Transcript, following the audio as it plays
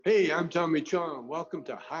Hey, I'm Tommy Chong. Welcome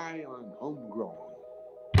to High on Homegrown.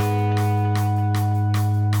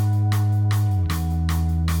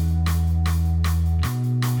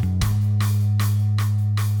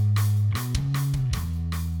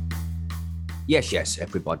 Yes,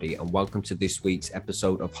 everybody, and welcome to this week's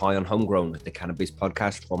episode of High on Homegrown, the cannabis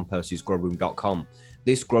podcast from Percy'sGrowroom.com.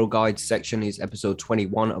 This Grow Guide section is episode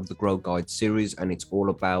 21 of the Grow Guide series, and it's all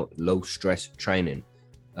about low-stress training.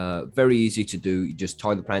 Very easy to do. You just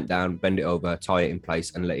tie the plant down, bend it over, tie it in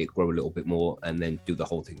place, and let it grow a little bit more, and then do the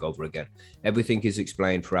whole thing over again. Everything is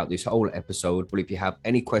explained throughout this whole episode, but if you have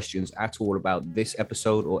any questions at all about this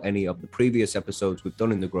episode or any of the previous episodes we've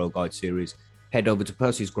done in the Grow Guide series, head over to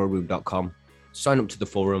Percy'sGrowroom.com. Sign up to the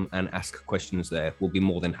forum and ask questions there. We'll be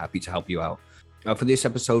more than happy to help you out. For this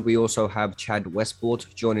episode, we also have Chad Westport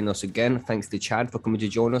joining us again. Thanks to Chad for coming to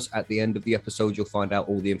join us. At the end of the episode, you'll find out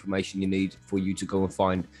all the information you need for you to go and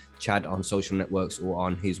find Chad on social networks or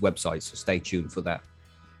on his website, so stay tuned for that.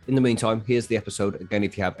 In the meantime, here's the episode. Again,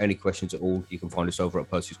 if you have any questions at all, you can find us over at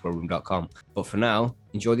Percy'sGrowroom.com. But for now,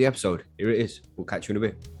 enjoy the episode. Here it is. We'll catch you in a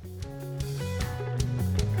bit.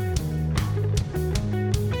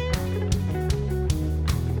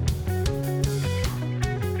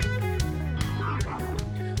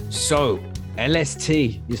 So, LST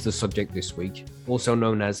is the subject this week, also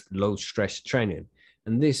known as low stress training.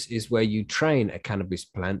 And this is where you train a cannabis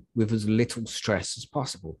plant with as little stress as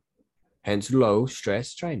possible. Hence, low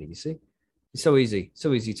stress training, you see? It's so easy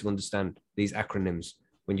to understand these acronyms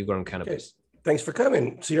when you're growing cannabis. Okay. Thanks for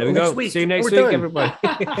coming. See you next week. See you next week, everybody.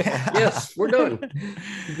 Yes, we're done.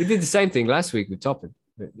 We did the same thing last week with topping.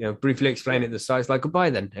 Briefly explain it to the size. Like,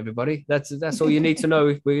 goodbye then, everybody. That's all you need to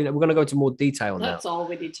know. We're going to go into more detail now. That's all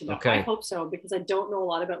we need to know. Okay. I hope so, because I don't know a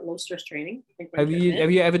lot about low stress training. Have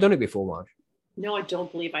you ever done it before, Marge? No, I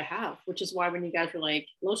don't believe I have, which is why when you guys were like,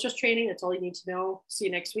 low stress training, that's all you need to know. See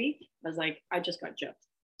you next week. I was like, I just got gypped.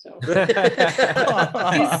 So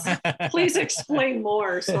please explain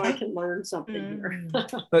more so I can learn something here.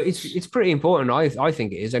 But it's pretty important. I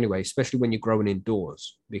think it is anyway, especially when you're growing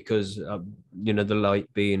indoors, because the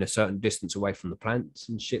light being a certain distance away from the plants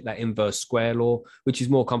and shit, that inverse square law, which is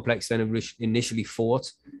more complex than initially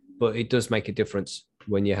thought, but it does make a difference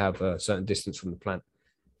when you have a certain distance from the plant.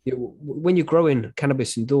 When you're growing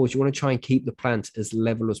cannabis indoors, you want to try and keep the plant as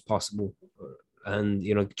level as possible. And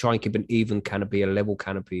try and keep an even canopy, a level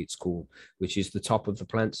canopy it's called, which is the top of the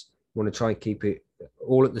plants. You want to try and keep it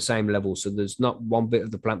all at the same level, so there's not one bit of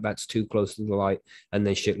the plant that's too close to the light and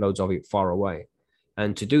then shitloads of it far away.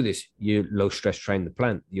 And to do this, you low stress train the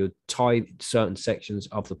plant. You tie certain sections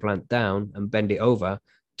of the plant down and bend it over,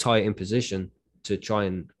 tie it in position to try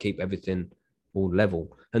and keep everything all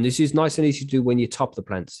level. And this is nice and easy to do when you top the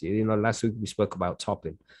plants. Last week we spoke about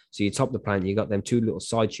topping. So you top the plant, you got them two little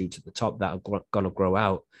side shoots at the top that are going to grow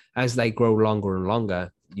out. As they grow longer and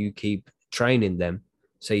longer, you keep training them.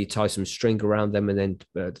 So you tie some string around them and then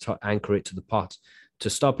anchor it to the pot to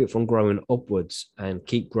stop it from growing upwards and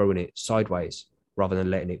keep growing it sideways rather than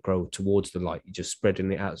letting it grow towards the light. You're just spreading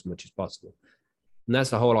it out as much as possible. And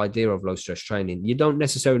that's the whole idea of low stress training. You don't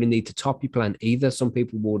necessarily need to top your plant either. Some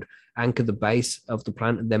people would anchor the base of the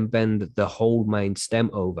plant and then bend the whole main stem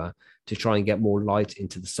over to try and get more light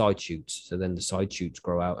into the side shoots. So then the side shoots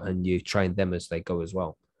grow out and you train them as they go as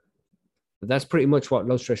well. But that's pretty much what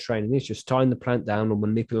low stress training is, just tying the plant down or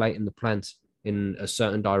manipulating the plant in a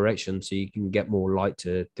certain direction so you can get more light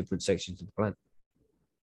to different sections of the plant.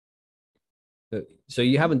 So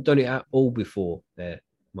you haven't done it at all before there,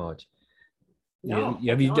 Marge? No,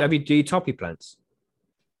 do you top your plants?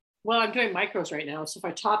 Well, I'm doing micros right now, so if I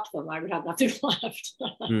topped them, I would have nothing left.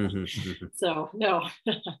 So no,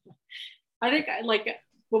 I think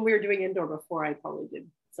when we were doing indoor before, I probably did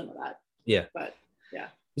some of that. Yeah, but yeah,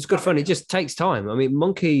 it's good fun. It just takes time. I mean,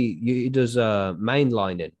 Monkey he does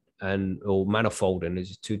mainlining or manifolding.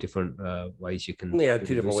 There's two different ways you can. Yeah,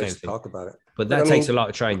 two different ways to talk about it. But that takes a lot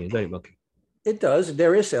of training, doesn't it, Monkey? It does.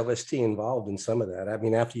 There is LST involved in some of that. I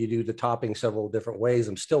mean, after you do the topping several different ways,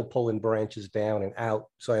 I'm still pulling branches down and out.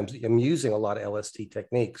 So I'm using a lot of LST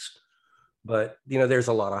techniques. But, there's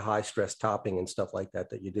a lot of high stress topping and stuff like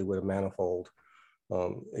that you do with a manifold.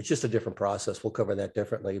 It's just a different process. We'll cover that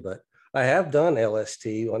differently. But I have done LST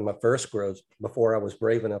on my first grows before I was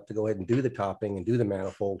brave enough to go ahead and do the topping and do the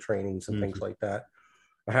manifold trainings and things like that.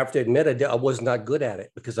 I have to admit, I was not good at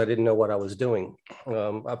it because I didn't know what I was doing.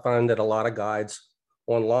 I found that a lot of guides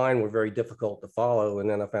online were very difficult to follow. And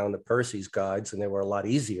then I found the Percy's guides and they were a lot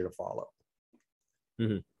easier to follow.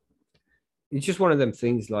 Mm-hmm. It's just one of them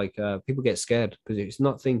things like people get scared because it's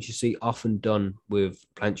not things you see often done with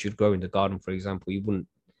plants you'd grow in the garden, for example. You wouldn't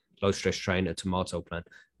low stress train a tomato plant.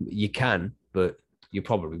 You can, but you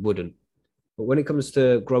probably wouldn't. But when it comes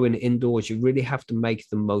to growing indoors, you really have to make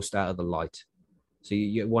the most out of the light. So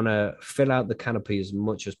you want to fill out the canopy as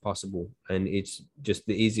much as possible. And it's just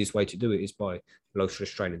the easiest way to do it is by low stress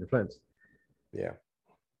training the plants. Yeah.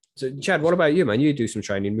 So Chad, what about you, man? You do some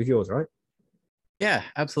training with yours, right? Yeah,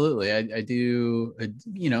 absolutely. I do,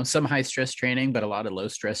 some high stress training, but a lot of low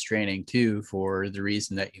stress training too, for the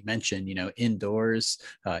reason that you mentioned, indoors,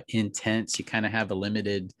 intense, you kind of have a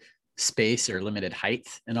limited space or limited height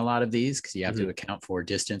in a lot of these because you have to account for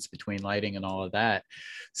distance between lighting and all of that.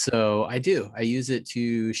 So I use it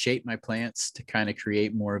to shape my plants to kind of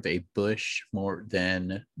create more of a bush more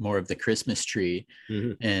of the Christmas tree.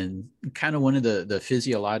 And kind of one of the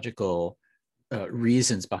physiological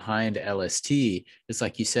reasons behind LST is,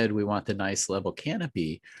 like you said, we want the nice level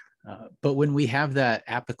canopy. But when we have that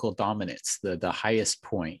apical dominance, the highest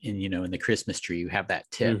point in the Christmas tree, you have that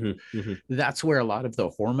tip. That's where a lot of the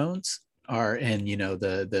hormones are, and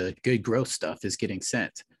the good growth stuff is getting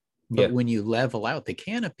sent. But when you level out the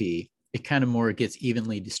canopy, it kind of more gets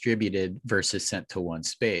evenly distributed versus sent to one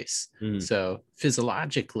space. So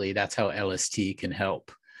physiologically, that's how LST can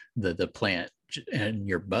help the plant and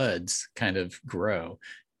your buds kind of grow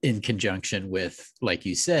in conjunction with, like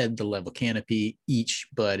you said, the level canopy. Each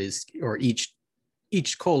bud is, or each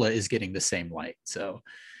cola is getting the same light. So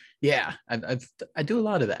yeah, I do a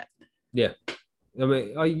lot of that. Yeah. I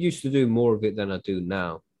mean, I used to do more of it than I do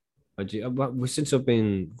now. Since I've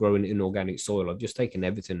been growing in organic soil, I've just taken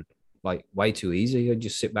everything like way too easy. I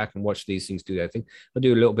just sit back and watch these things do their thing. I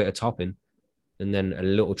do a little bit of topping and then a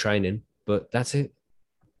little training, but that's it.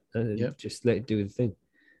 Just let it do the thing.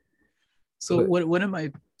 So one of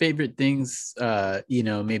my favorite things,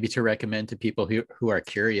 maybe to recommend to people who are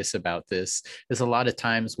curious about this is a lot of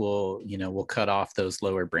times we'll cut off those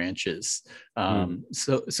lower branches.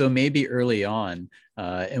 So maybe early on,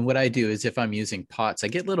 and what I do is, if I'm using pots, I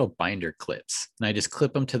get little binder clips and I just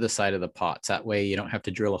clip them to the side of the pots. That way you don't have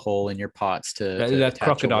to drill a hole in your pots to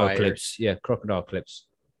crocodile clips. Yeah, crocodile clips.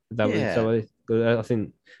 I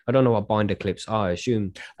think, I don't know what binder clips are. I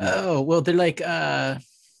assume. Oh, well, they're like,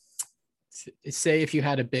 say if you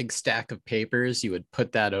had a big stack of papers, you would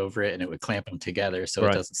put that over it and it would clamp them together so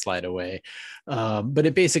it doesn't slide away. But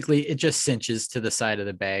it just cinches to the side of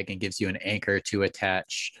the bag and gives you an anchor to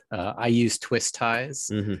attach. I use twist ties.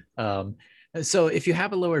 So if you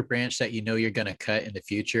have a lower branch that you're going to cut in the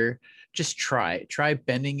future, just try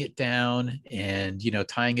bending it down and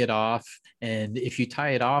tying it off. And if you tie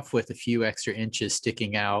it off with a few extra inches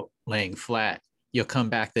sticking out, laying flat, you'll come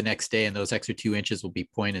back the next day and those extra 2 inches will be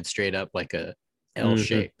pointed straight up like a L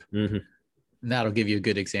shape. And that'll give you a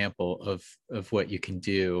good example of what you can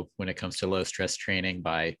do when it comes to low stress training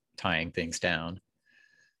by tying things down.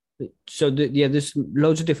 So there's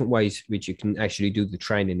loads of different ways which you can actually do the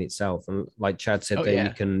training itself. And like Chad said,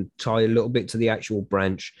 you can tie a little bit to the actual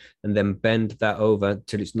branch and then bend that over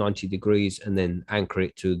till it's 90 degrees and then anchor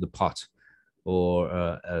it to the pot or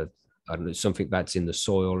I don't know, something that's in the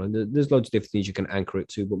soil. And there's loads of different things you can anchor it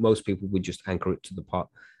to, but most people would just anchor it to the pot.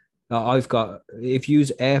 If you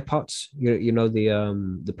use air pots,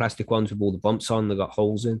 the plastic ones with all the bumps on, they got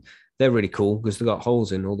holes in. They're really cool because they got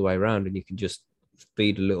holes in all the way around and you can just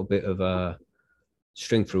feed a little bit of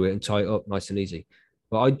string through it and tie it up nice and easy.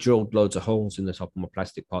 But I drilled loads of holes in the top of my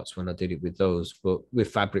plastic pots when I did it with those. But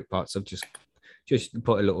with fabric pots, I've just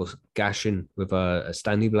put a little gash in with a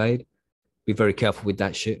Stanley blade. Be very careful with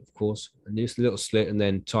that shit, of course. And just a little slit and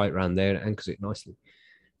then tie it around there and anchors it nicely.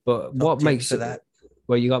 But what makes for that?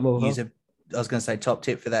 Well, you got more. I was going to say, top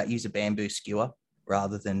tip for that: use a bamboo skewer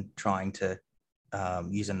rather than trying to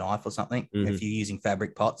use a knife or something. If you're using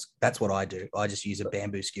fabric pots, that's what I do. I just use a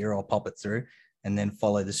bamboo skewer. I'll pop it through and then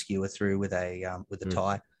follow the skewer through with a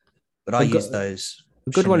tie. But I use those. A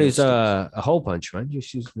good one is a hole punch, man.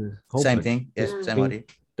 Just use the hole same punch. thing. Yeah, same idea.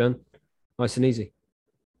 Done. Nice and easy.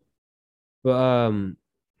 But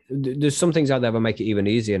there's some things out there that make it even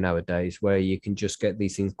easier nowadays, where you can just get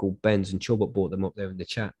these things called bends, and Chubbuck brought them up there in the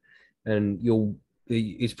chat, and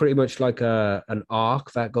it's pretty much like an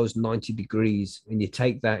arc that goes 90 degrees, and you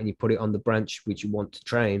take that and you put it on the branch which you want to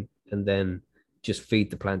train, and then just feed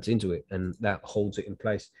the plants into it, and that holds it in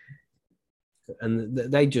place. And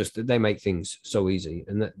they make things so easy,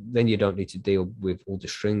 and then you don't need to deal with all the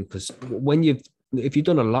string, because if you've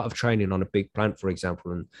done a lot of training on a big plant, for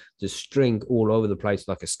example, and there's string all over the place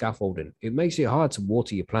like a scaffolding, it makes it hard to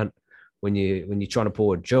water your plant when you're trying to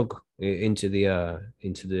pour a jug into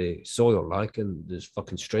the soil, and there's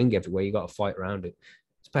fucking string everywhere. You got to fight around it.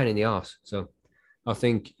 It's a pain in the ass. So I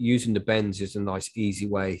think using the bends is a nice, easy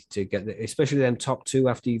way to get there, especially them top two.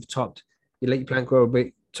 After you've topped, you let your plant grow a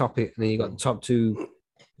bit, top it, and then you got the top two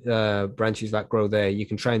branches that grow there, you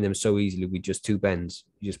can train them so easily with just 2 bends.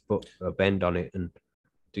 You just put a bend on it and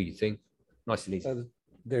do your thing. Nice and easy.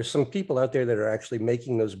 There's some people out there that are actually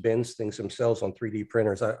making those bends things themselves on 3D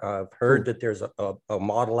printers. I've heard that there's a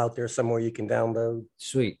model out there somewhere you can download.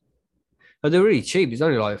 Sweet. But they're really cheap. It's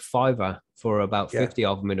only like $5 for about 50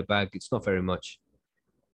 of them in a bag. It's not very much.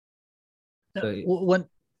 So,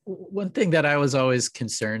 one thing that I was always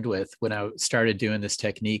concerned with when I started doing this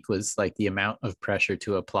technique was like the amount of pressure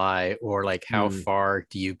to apply, or like how far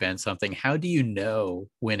do you bend something? How do you know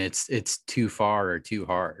when it's too far or too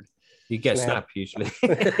hard? You get snap usually.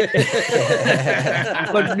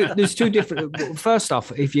 But there's 2 different. First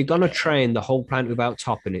off, if you're going to train the whole plant without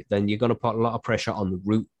topping it, then you're going to put a lot of pressure on the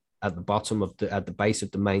root at the bottom of at the base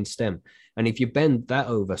of the main stem. And if you bend that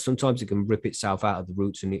over, sometimes it can rip itself out of the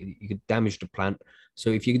roots and you could damage the plant. So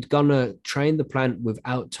if you're going to train the plant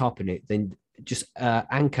without topping it, then just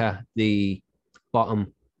anchor the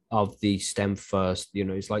bottom of the stem first. You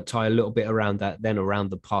know, it's like tie a little bit around that, then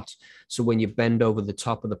around the pot. So when you bend over the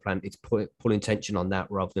top of the plant, it's pulling tension on that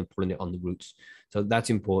rather than pulling it on the roots. So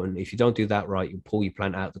that's important. If you don't do that right, you pull your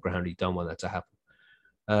plant out of the ground. You don't want that to happen.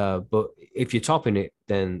 But if you're topping it,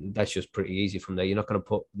 then that's just pretty easy from there. You're not going to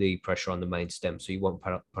put the pressure on the main stem, so you won't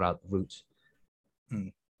put out the roots.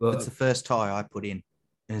 But that's the first tie I put in.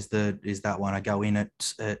 Is that one I go in at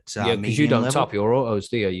yeah, because you don't top your autos,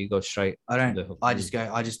 do you? You go straight. I don't. I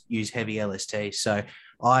just use heavy LST. So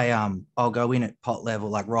I'll go in at pot level,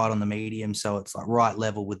 like right on the medium, so it's like right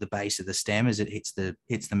level with the base of the stem as it hits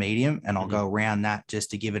the medium, and I'll go around that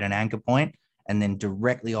just to give it an anchor point. And then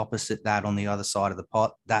directly opposite that on the other side of the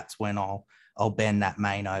pot, that's when I'll bend that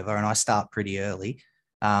main over, and I start pretty early.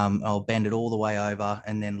 I'll bend it all the way over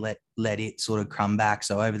and then let it sort of come back.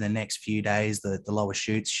 So over the next few days, the lower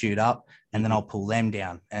shoots shoot up, and then I'll pull them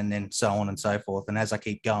down, and then so on and so forth. And as I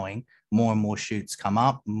keep going, more and more shoots come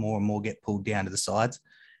up, more and more get pulled down to the sides.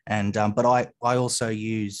 And but I also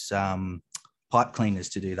use pipe cleaners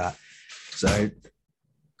to do that. So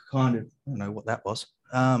kind of, I don't know what that was.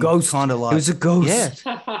 Ghost. Kind of like it was a ghost.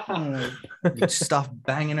 Yeah. Stuff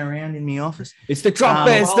banging around in the office. It's the drop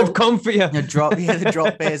bears that've come for you. The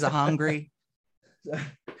drop bears are hungry.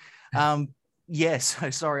 So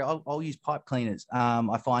sorry, I'll use pipe cleaners.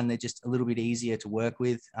 I find they're just a little bit easier to work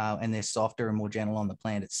with, and they're softer and more gentle on the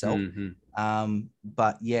plant itself.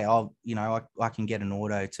 But yeah, I can get an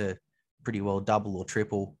auto to pretty well double or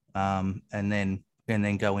triple, and then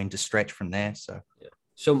go into stretch from there. So yeah.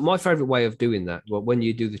 So my favorite way of doing that, well, when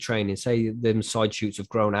you do the training, say them side shoots have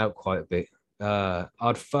grown out quite a bit,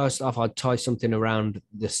 I'd tie something around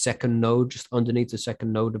the second node, just underneath the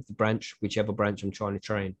second node of the branch, whichever branch I'm trying to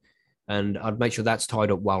train. And I'd make sure that's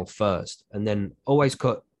tied up well first, and then always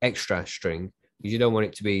cut extra string, because you don't want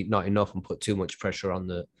it to be not enough and put too much pressure on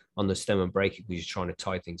the stem and break it because you're trying to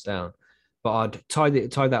tie things down. But I'd tie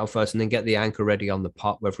that up first and then get the anchor ready on the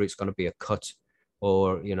pot, whether it's going to be a cut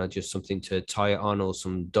or, just something to tie it on, or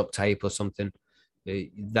some duct tape or something.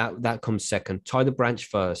 That comes second. Tie the branch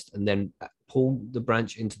first, and then pull the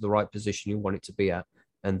branch into the right position you want it to be at,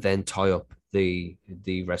 and then tie up the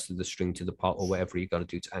rest of the string to the pot or whatever you're going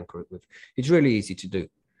to do to anchor it with. It's really easy to do.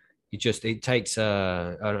 It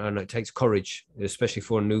takes courage, especially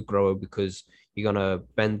for a new grower, because you're going to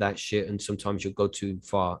bend that shit and sometimes you'll go too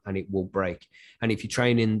far and it will break. And if you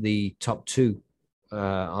train in the top 2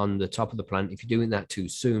 on the top of the plant, if you're doing that too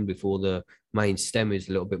soon before the main stem is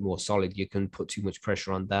a little bit more solid, you can put too much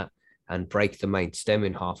pressure on that and break the main stem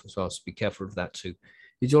in half as well. So be careful of that too.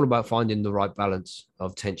 It's all about finding the right balance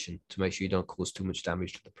of tension to make sure you don't cause too much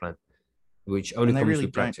damage to the plant, which only comes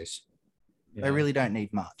with practice. They really don't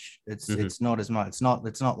need much. It's not as much. It's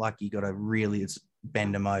not like you got to really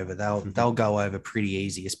bend them over. They'll go over pretty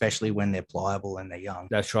easy, especially when they're pliable and they're young.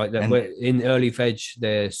 That's right. In early veg,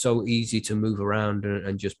 they're so easy to move around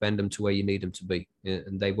and just bend them to where you need them to be,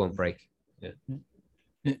 and they won't break.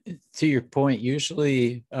 Yeah. To your point,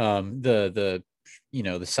 usually the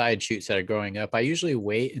side shoots that are growing up, I usually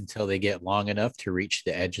wait until they get long enough to reach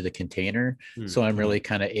the edge of the container. So I'm really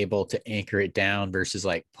kind of able to anchor it down versus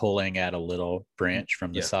like pulling at a little branch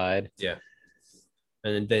from the side. Yeah.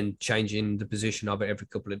 And then changing the position of it every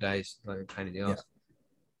couple of days, like a pain in the ass.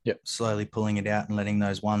 Yep. Slowly pulling it out and letting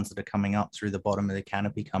those ones that are coming up through the bottom of the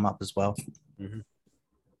canopy come up as well.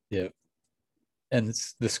 Yeah. And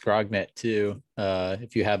it's the Scrognet too.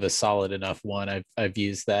 If you have a solid enough one, I've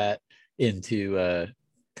used that into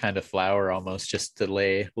kind of flour almost, just to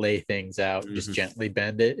lay things out, just gently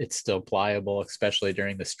bend it. It's still pliable, especially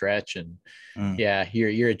during the stretch. And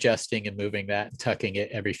you're adjusting and moving that and tucking it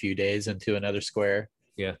every few days into another square.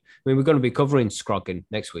 Yeah. I mean, we're going to be covering scrogging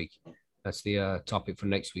next week. That's the topic for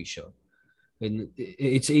next week's show. And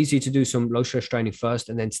it's easy to do some low stress training first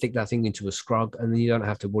and then stick that thing into a scrog. And then you don't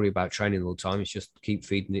have to worry about training all the time. It's just keep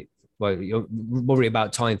feeding it. Well, you worry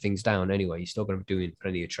about tying things down anyway. You're still going to be doing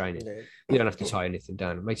plenty of training. You don't have to tie anything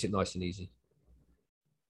down. It makes it nice and easy.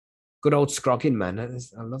 Good old scrogging, man.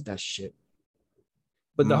 I love that shit.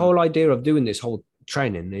 But the whole idea of doing this whole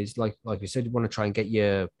training is like we said, you want to try and get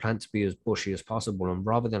your plant to be as bushy as possible. And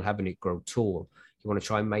rather than having it grow tall, you want to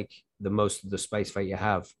try and make the most of the space that you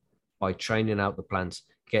have by training out the plants,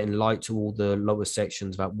 getting light to all the lower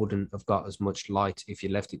sections that wouldn't have got as much light if you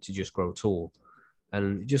left it to just grow tall.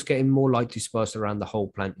 And just getting more light dispersed around the whole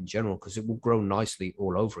plant in general, because it will grow nicely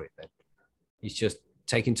all over it then. It's just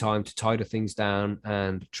taking time to tie the things down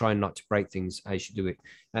and trying not to break things as you do it.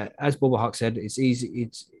 As Bubba Hawk said, it's easy.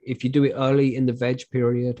 If you do it early in the veg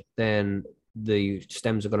period, then the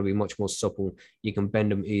stems are going to be much more supple. You can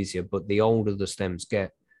bend them easier, but the older the stems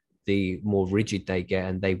get, the more rigid they get,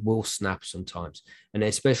 and they will snap sometimes. And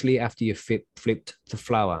especially after you've flipped the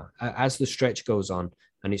flower, as the stretch goes on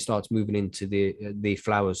and it starts moving into the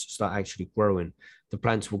flowers start actually growing, the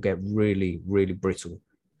plants will get really, really brittle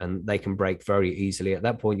and they can break very easily. At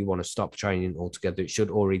that point, you want to stop training altogether. It should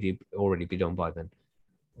already be done by then.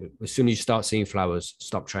 As soon as you start seeing flowers,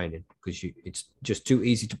 stop training, because it's just too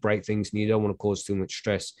easy to break things, and you don't want to cause too much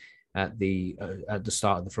stress at the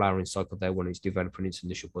start of the flowering cycle there when it's developing its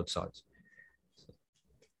initial bud size.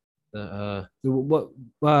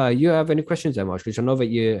 You have any questions there, Marsh? Because I know that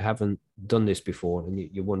you haven't done this before, and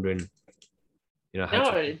you're wondering, how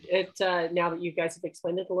now that you guys have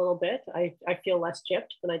explained it a little bit, I feel less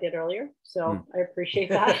gypped than I did earlier. So I appreciate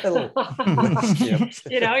that.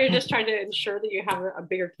 You're just trying to ensure that you have a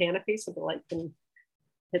bigger canopy so the light can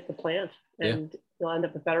hit the plant, and you'll end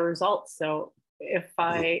up with better results. So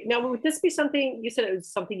would this be something, you said it was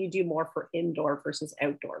something you do more for indoor versus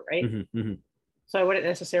outdoor, right? So I wouldn't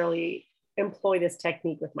necessarily employ this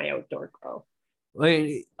technique with my outdoor grow.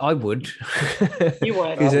 I would. You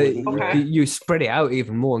would. Okay. You spread it out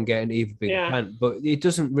even more and get an even bigger plant, but it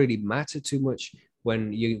doesn't really matter too much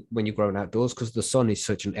when you're growing outdoors, because the sun is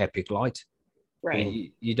such an epic light.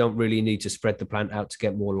 Right. You don't really need to spread the plant out to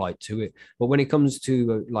get more light to it. But when it comes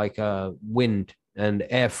to wind and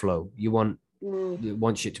airflow, you want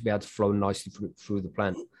shit to be able to flow nicely through the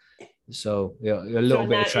plant. So a little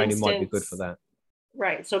bit of training might be good for that.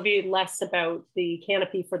 Right. So it'd be less about the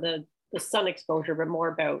canopy for the sun exposure, but more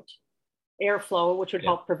about airflow, which would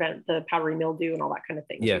help prevent the powdery mildew and all that kind of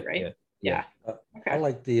thing too, right? Yeah. I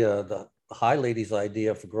like the High Lady's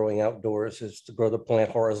idea for growing outdoors is to grow the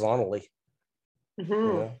plant horizontally.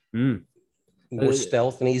 More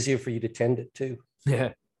stealth and easier for you to tend it too.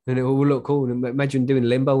 Yeah. And it will look cool. Imagine doing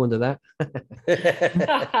limbo under that.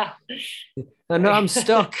 I know I'm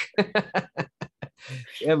stuck.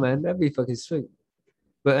 Yeah, man, that'd be fucking sweet.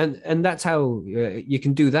 But and that's how you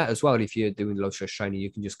can do that as well. If you're doing low stress training,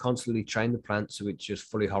 you can just constantly train the plant so it's just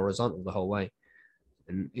fully horizontal the whole way.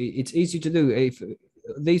 And it's easy to do. If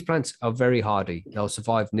these plants are very hardy, they'll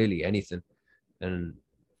survive nearly anything. And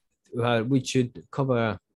we should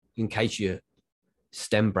cover in case your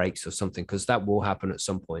stem breaks or something, because that will happen at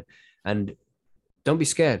some point. And don't be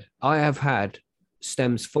scared. I have had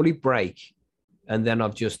stems fully break, and then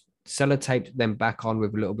I've just sellotaped them back on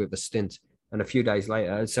with a little bit of a stint. And a few days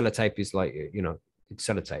later, sellotape is like, it's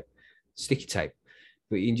sellotape, sticky tape.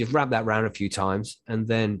 But you can just wrap that around a few times and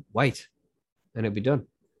then wait, and it'll be done.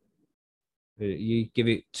 You give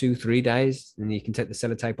it 2-3 days, and you can take the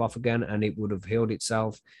sellotape off again, and it would have healed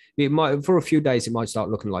itself. It might, for a few days, it might start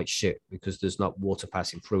looking like shit because there's not water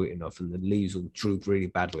passing through it enough, and the leaves will droop really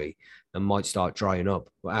badly and might start drying up.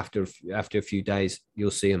 But after a few days,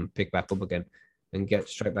 you'll see them pick back up again and get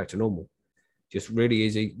straight back to normal. Just really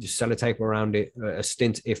easy. Just sellotape around it, a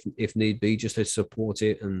stint if need be, just to support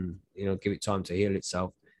it and give it time to heal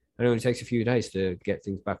itself. And it only takes a few days to get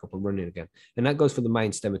things back up and running again. And that goes for the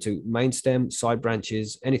main stem too. Main stem, side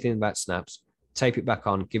branches, anything that snaps, tape it back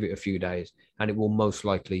on, give it a few days, and it will most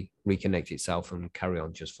likely reconnect itself and carry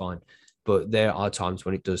on just fine. But there are times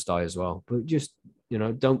when it does die as well. But just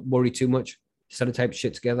don't worry too much. Sellotape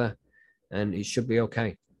shit together, and it should be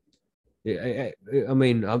okay. I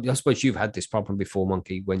mean, I suppose you've had this problem before,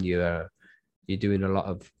 Monkey, when you're doing a lot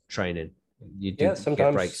of training. You do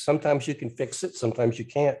get breaks. Sometimes you can fix it, sometimes you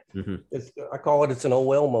can't. I call it's an oh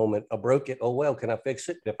well moment. I broke it. Oh well, can I fix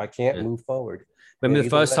it? If I can't, move forward. Remember the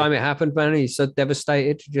first time it happened, man? He's so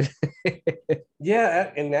devastated.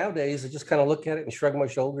 Yeah, and nowadays I just kind of look at it and shrug my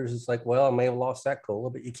shoulders. It's like, well, I may have lost that cola,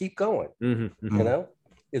 but you keep going.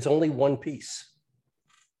 It's only one piece.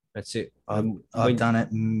 That's it. I've done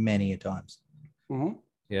it many a times.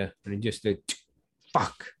 Yeah, and he just did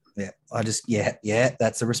fuck. Yeah, I just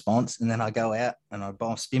that's the response, and then I go out and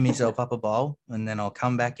I'll spin myself up a bowl, and then I'll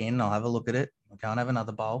come back in. I'll have a look at it. I'll go and have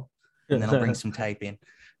another bowl, and then I'll bring some tape in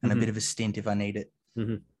and a bit of a stint if I need it.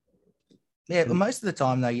 Yeah, but most of the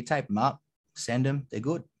time though, you tape them up, send them, they're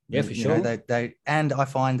good. Yeah, for You sure. know, they and I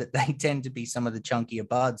find that they tend to be some of the chunkier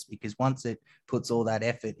buds, because once it puts all that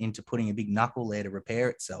effort into putting a big knuckle there to repair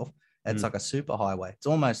itself, it's like a super highway. It's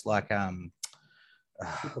almost like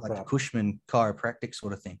the Cushman chiropractic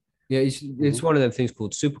sort of thing. Yeah, it's one of them things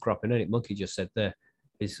called super cropping, isn't it? Monkey just said there.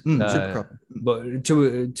 It's super cropping. But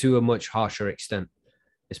to a much harsher extent,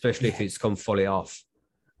 especially if it's come fully off.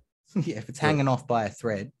 Yeah, if it's hanging off by a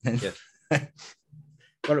thread. Yeah.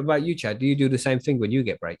 What about you, Chad? Do you do the same thing when you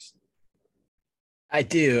get breaks? I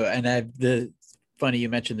do, and funny you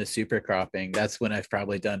mentioned the super cropping. That's when I've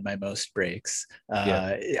probably done my most breaks.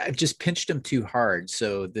 I've just pinched them too hard,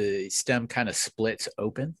 so the stem kind of splits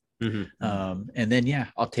open. And then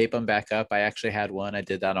I'll tape them back up. I actually had one. I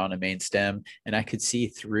did that on a main stem, and I could see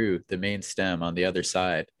through the main stem on the other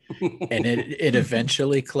side, and it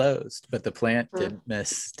eventually closed. But the plant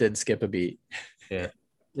didn't skip a beat. Yeah,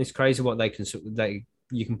 it's crazy what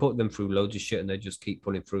you can put them through loads of shit, and they just keep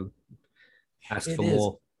pulling through. Ask for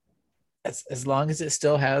more. As long as it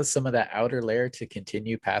still has some of that outer layer to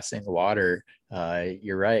continue passing water,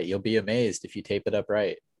 you're right. You'll be amazed if you tape it up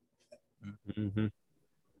right.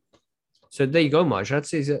 So there you go, Marge.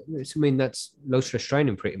 That's low stress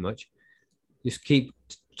training pretty much. Just keep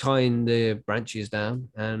tying the branches down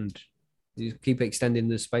and you keep extending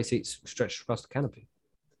the space it's stretched across the canopy.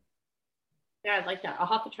 Yeah, I like that. I'll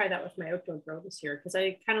have to try that with my outdoor grow this year, because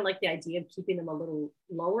I kind of like the idea of keeping them a little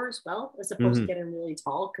lower as well, as opposed to getting really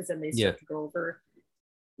tall, because then they start to go over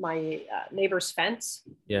my neighbor's fence.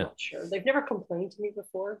 Yeah. I'm not sure. They've never complained to me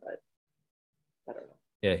before, but I don't know.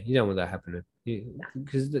 Yeah, you don't want that happening,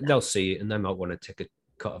 because they'll see it and they might want to take a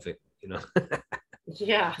cut of it, you know.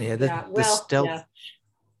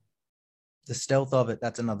 The stealth of it,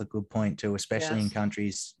 that's another good point too, especially in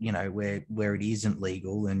countries, you know, where it isn't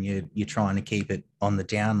legal and you're trying to keep it on the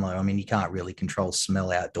down low. I mean, you can't really control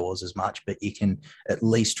smell outdoors as much, but you can at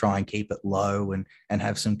least try and keep it low and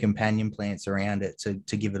have some companion plants around it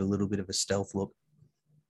to give it a little bit of a stealth look.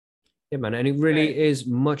 Yeah, man, and it really is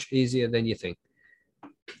much easier than you think.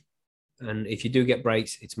 And if you do get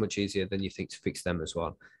breaks, it's much easier than you think to fix them as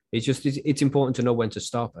well. It's important to know when to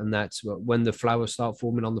stop, and that's when the flowers start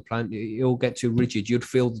forming on the plant. It'll get too rigid. You'd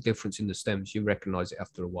feel the difference in the stems. You recognize it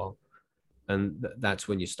after a while, and that's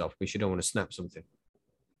when you stop, because you don't want to snap something.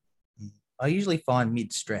 I usually find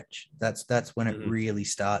mid-stretch. That's when it really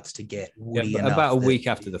starts to get woody enough. About a week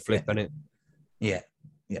after the flip, isn't it?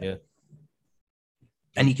 Yeah.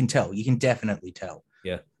 And you can tell. You can definitely tell.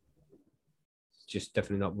 Yeah. Just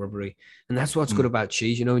definitely not rubbery, and that's what's good about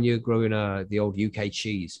cheese. You know, when you're growing the old UK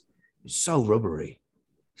cheese, it's so rubbery.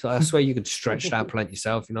 So I swear you could stretch that plant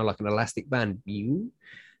yourself, you know, like an elastic band. You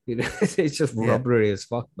know, it's just rubbery as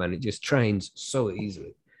fuck, man. It just trains so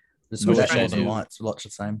easily. And so it's lots the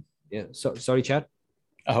same. Yeah. So sorry, Chad.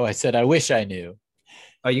 Oh, I said I wish I knew.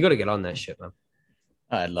 Oh, you got to get on that shit, man.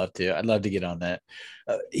 I'd love to get on that.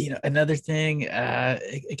 Another thing,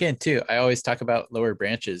 again, too, I always talk about lower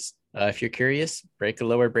branches. If you're curious, break a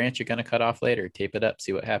lower branch you're going to cut off later, tape it up,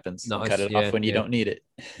 see what happens. Nice. Cut it off when you don't need it.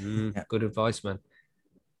 Good advice, man.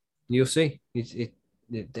 You'll see.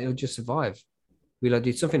 They'll just survive. We're like,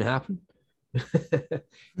 did something happen?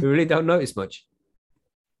 We really don't notice much.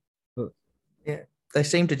 But they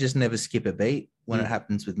seem to just never skip a beat when it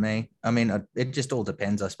happens with me. I mean, it just all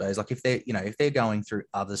depends, I suppose. Like if they're going through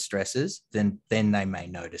other stresses, then they may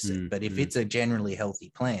notice it. But if it's a generally healthy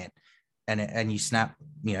plant and you snap,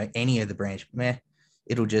 any of the branch,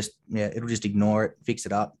 it'll just ignore it, fix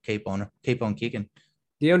it up, keep on kicking.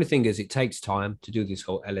 The only thing is, it takes time to do this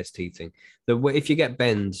whole LST thing. If you get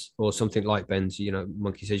bends or something like bends,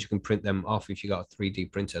 Monkey says you can print them off. If you got a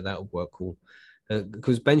 3D printer, that'll work cool.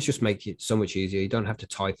 Because bends just make it so much easier. You don't have to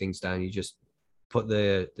tie things down. You just put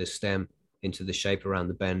the stem into the shape around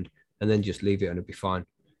the bend and then just leave it and it'll be fine.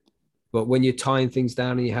 But when you're tying things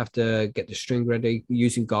down and you have to get the string ready,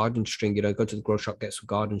 using garden string, go to the grow shop, get some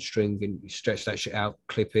garden string and you stretch that shit out,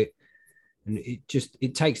 clip it. And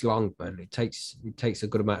it takes long, man. It takes a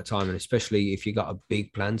good amount of time. And especially if you got a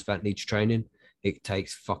big plant that needs training, it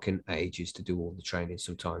takes fucking ages to do all the training,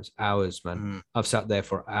 sometimes hours, man. I've sat there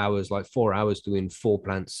for hours, like 4 hours doing 4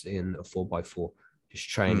 plants in a 4x4, just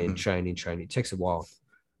training. It takes a while.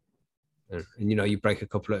 And you break a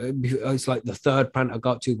couple of, it's like the third plant I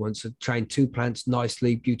got to once. I trained 2 plants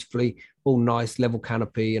nicely, beautifully, all nice, level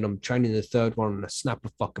canopy. And I'm training the third one and I snap a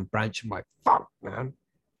fucking branch. I'm like, fuck, man.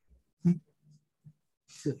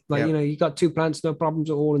 Like, Yep. you know, you got 2 plants, no problems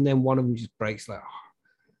at all, and then one of them just breaks. Like,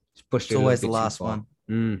 just pushed It's it a always little the bit too last far. one.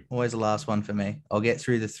 Mm. Always the last one for me. I'll get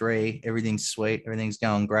through the 3, everything's sweet, everything's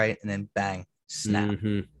going great, and then bang, snap.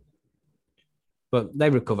 Mhm. But they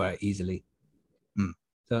recover easily. Mm.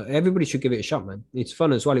 So everybody should give it a shot, man. It's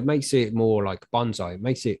fun as well. It makes it more like bonsai. It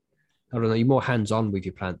makes it, I don't know, you're more hands-on with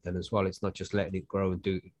your plant then as well. It's not just letting it grow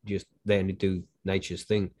and just letting it do nature's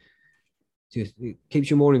thing. It keeps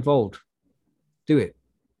you more involved. Do it.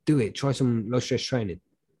 Try some low stress training.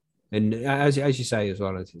 And as you say as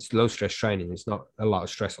well, it's low stress training. It's not a lot of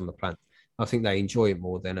stress on the plant. I think they enjoy it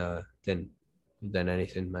more than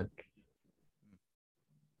anything, man.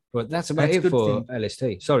 But that's about That's a it good for thing.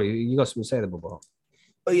 LST. Sorry, you got something to say there, Bob?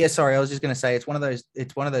 Oh yeah, sorry. I was just going to say it's one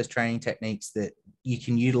of those training techniques that you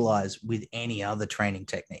can utilize with any other training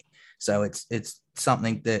technique. So it's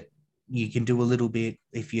something that you can do a little bit.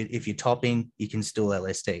 If you're topping, you can still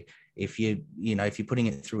LST. If you're putting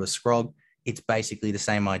it through a scrog, it's basically the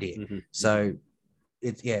same idea. Mm-hmm. So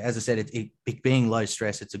it's, yeah, as I said, it being low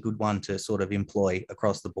stress, it's a good one to sort of employ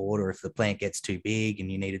across the board. Or if the plant gets too big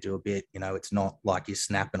and you need to do a bit, it's not like you're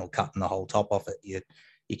snapping or cutting the whole top off it.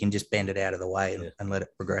 You can just bend it out of the way and let it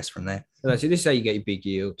progress from there. So this is how you get your big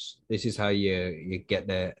yields. This is how you get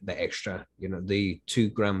the extra, the 2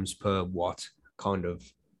 grams per watt kind of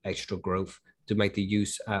extra growth to make the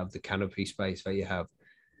use out of the canopy space that you have.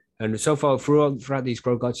 And so far throughout these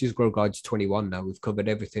grow guides 21 now, we've covered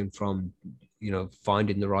everything from,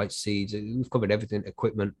 finding the right seeds. We've covered everything,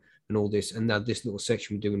 equipment and all this. And now this little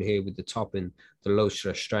section we're doing here with the topping, the low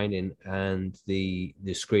stress straining and the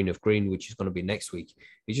screen of green, which is going to be next week.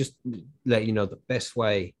 We just let you know the best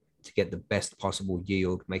way to get the best possible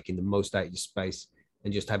yield, making the most out of your space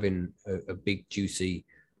and just having a big juicy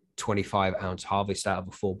 25-ounce harvest out of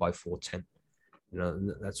a 4x4 tent.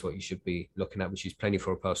 That's what you should be looking at, which is plenty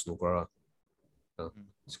for a personal grower. So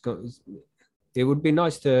it would be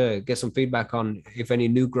nice to get some feedback on if any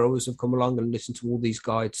new growers have come along and listened to all these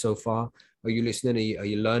guides so far. Are you listening? Are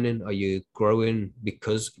you learning? Are you growing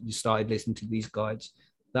because you started listening to these guides?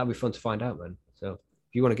 That'd be fun to find out, man. So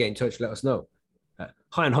if you want to get in touch, let us know.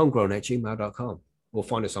 hiandhomegrown@gmail.com or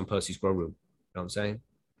find us on Percy's Grow Room. You know what I'm saying?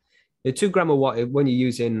 The 2 gram of watt, when you're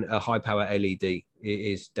using a high power LED, it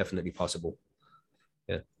is definitely possible.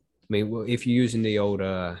 Yeah. I mean, if you're using the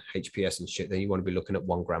older HPS and shit, then you want to be looking at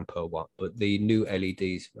 1 gram per watt. But the new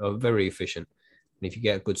LEDs are very efficient. And if you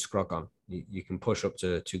get a good scrog on, you can push up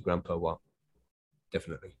to 2 gram per watt.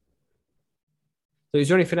 Definitely. So is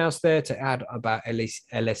there anything else there to add about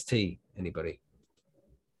LST? Anybody?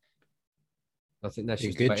 I think that's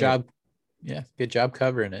just good job. Yeah, good job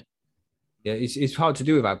covering it. Yeah, it's hard to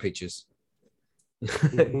do without pictures.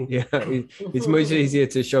 Yeah, it's much easier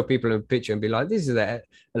to show people a picture and be like, this is a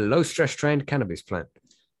low stress trained cannabis plant.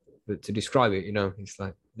 But to describe it, it's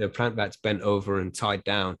like the plant that's bent over and tied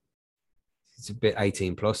down. It's a bit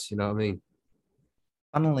 18 plus, you know what I mean?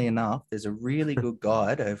 Funnily enough, there's a really good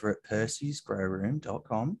guide over at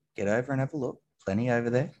percysgrowroom.com. Get over and have a look. Plenty over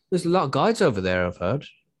there. There's a lot of guides over there, I've heard.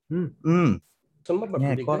 Some of them are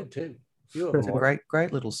pretty quite good too. Few of It's them a are.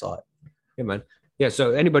 great little site. Yeah, man. Yeah,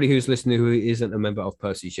 so anybody who's listening who isn't a member of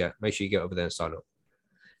Percy's yet, make sure you get over there and sign up.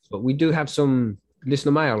 But we do have some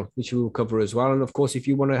listener mail, which we will cover as well. And of course, if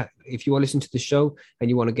you are listening to the show and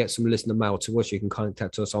you want to get some listener mail to us, you can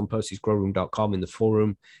contact us on percysgrowroom.com in the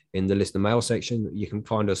forum, in the listener mail section. You can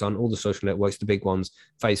find us on all the social networks, the big ones,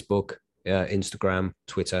 Facebook, Instagram,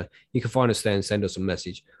 Twitter. You can find us there and send us a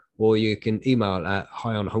message. Or you can email at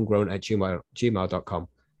highonhomegrown@gmail.com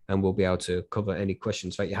and we'll be able to cover any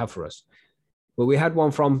questions that you have for us. But we had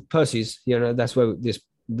one from Percy's, that's where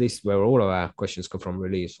where all of our questions come from,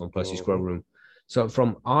 really, is from Percy's Grow Room. So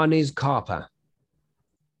from Arnie's Carper,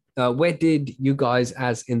 where did you guys,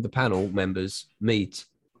 as in the panel members, meet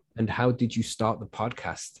and how did you start the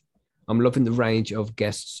podcast? I'm loving the range of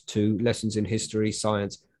guests to lessons in history,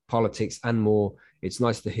 science, politics, and more. It's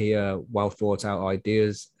nice to hear well thought out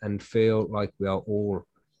ideas and feel like we are all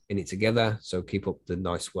in it together. So keep up the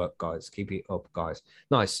nice work, guys. Keep it up, guys.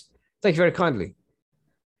 Nice. Thank you very kindly.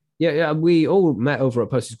 Yeah, we all met over at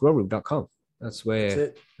percysgrowroom.com. That's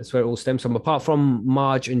where it all stems from. Apart from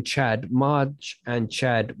Marge and Chad were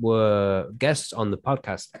guests on the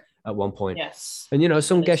podcast at one point. Yes. And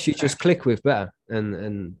some guests you just click with better.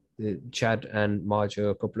 And Chad and Marge are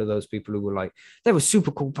a couple of those people who were like, they were super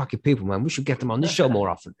cool fucking people, man. We should get them on this show more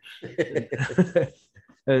often.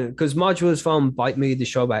 Because Marge was from Bite Me, the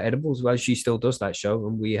show about edibles. Well, she still does that show,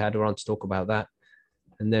 and we had her on to talk about that.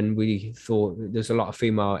 And then we thought there's a lot of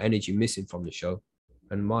female energy missing from the show,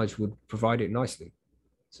 and Marge would provide it nicely.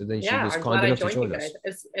 So then she was kind enough to join us.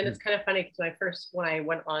 And it's kind of funny because when I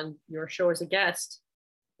went on your show as a guest,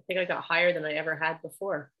 think I got higher than I ever had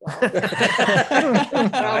before. While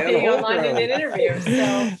High on being whole online doing ground. an interview.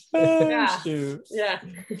 So yeah. Shoot. yeah.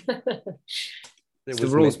 It the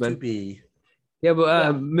was rules, meant man. to be. Yeah, but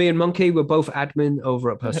Yeah. me and Monkey were both admin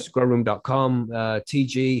over at Percy'sGrowroom.com.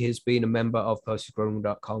 TG has been a member of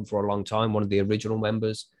Percy'sGrowroom.com for a long time, one of the original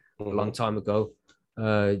members a long time ago.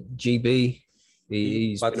 GB,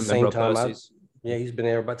 he's About been a the member same of time Percy's. Yeah, he's been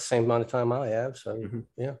there about the same amount of time I have. So Mhm.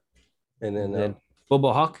 yeah. And then, And then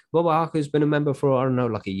Bubba Hawk. Bubba Hawk has been a member for, I don't know,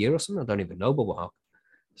 like a year or something. I don't even know Bubba Hawk.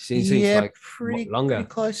 Seems like pretty longer.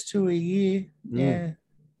 close to a year. Yeah.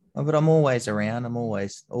 Oh, but I'm always around. I'm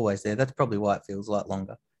always there. That's probably why it feels a lot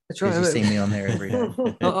longer. That's Because right. you see me on there every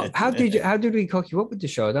day. How did we cock you up with the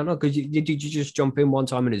show? I don't know. Did you just jump in one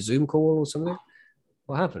time in a Zoom call or something?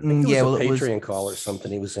 What happened? it Yeah, was well, a it was- Patreon call or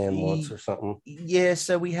something. He was in once or something. Yeah,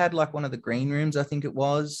 so we had like one of the green rooms, I think it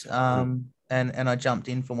was. And I jumped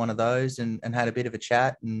in for one of those and had a bit of a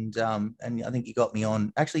chat. And I think you got me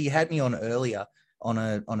on. Actually, you had me on earlier on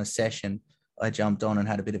a session. I jumped on and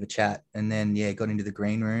had a bit of a chat, and then got into the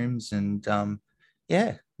green rooms, and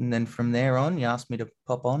and then from there on, you asked me to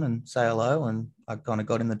pop on and say hello, and I kind of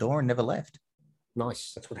got in the door and never left.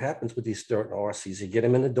 Nice. That's what happens with these certain RCs. You get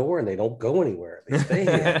them in the door and they don't go anywhere. They stay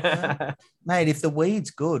here. Mate, if the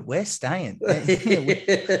weed's good, we're staying.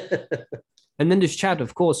 And then there's Chad,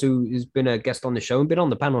 of course, who has been a guest on the show and been on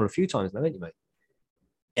the panel a few times now, haven't you, mate?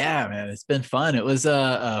 Yeah, man, it's been fun. It was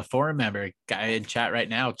a forum member guy in chat right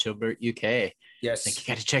now, Chilbert UK. Yes. Like, you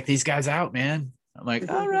got to check these guys out, man. I'm like,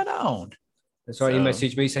 oh, right on. That's right. He So-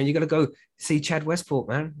 messaged me saying, you got to go see Chad Westport,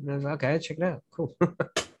 man. And I was like, okay, check it out. Cool.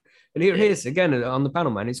 And here he is again on the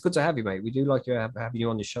panel, man. It's good to have you, mate. We do like having you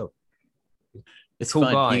on the show. It's Cool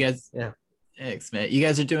fun. guy. You guys, Yeah. thanks, man. You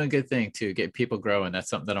guys are doing a good thing too. Get people growing. That's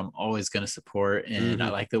something that I'm always going to support, and I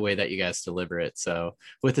like the way that you guys deliver it. So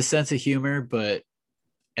with a sense of humor, but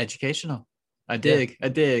educational. I dig. I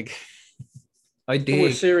dig. I We're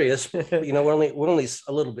did. serious. You know, we're only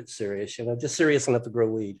a little bit serious. You know, just serious enough to grow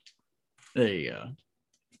weed. There you go.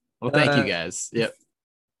 Well, thank you Uh, guys. Yep.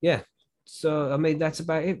 Yeah. So, I mean, that's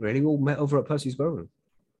about it, really. We all met over at Percy's Grow Room.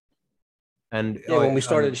 And Yeah, when we on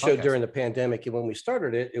started the show podcast. during the pandemic, and when we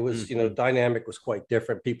started it, it was, you know, dynamic was quite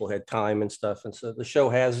different. People had time and stuff. And so the show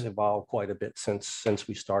has evolved quite a bit since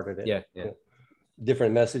we started it. Yeah.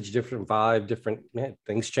 Different message, different vibe, different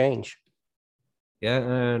things change. Yeah,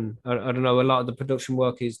 and I don't know. A lot of the production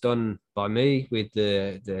work is done by me with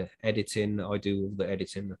the editing. I do all the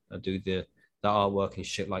editing. I do the artwork and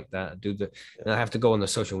shit like that. And I have to go on the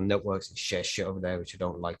social networks and share shit over there, which I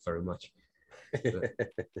don't like very much.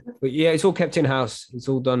 But yeah, it's all kept in house. It's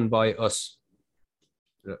all done by us.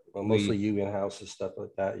 Well, mostly you in house and stuff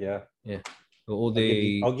like that. Yeah. All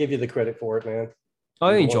I'll give you the credit for it, man.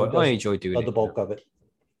 I you're the one who enjoy doing Of it. the bulk of it.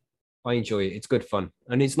 I enjoy it. It's good fun,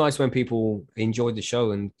 and it's nice when people enjoy the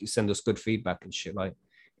show and send us good feedback and shit. Like,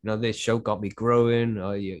 you know, this show got me growing.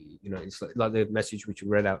 You know, it's like the message which we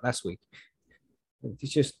read out last week.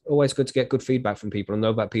 It's just always good to get good feedback from people and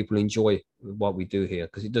know that people enjoy what we do here,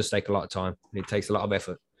 because it does take a lot of time and it takes a lot of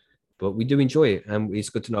effort, but we do enjoy it, and it's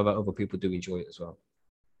good to know that other people do enjoy it as well.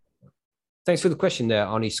 Thanks for the question there,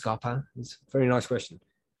 Arnie Scarpa. It's a very nice question.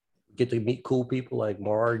 Get to meet cool people like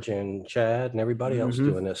Marge and Chad and everybody else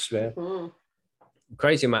doing this, man. Mhm.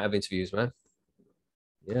 Crazy amount of interviews, man.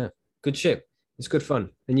 Yeah, good shit. It's good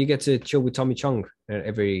fun, and you get to chill with Tommy Chong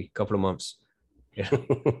every couple of months. Yeah,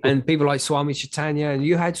 and people like Swami Chaitanya, and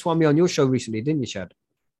you had Swami on your show recently, didn't you, Chad?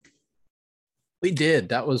 We did.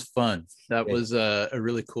 That was fun. That Yeah. was a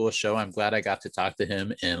really cool show. I'm glad I got to talk to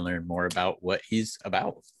him and learn more about what he's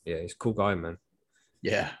about. Yeah, he's a cool guy, man.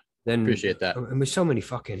 Yeah. Then Appreciate that. And with so many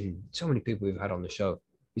people we've had on the show,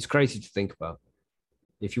 it's crazy to think about.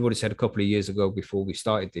 If you would have said a couple of years ago before we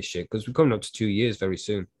started this shit, because we're coming up to 2 years very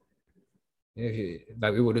soon,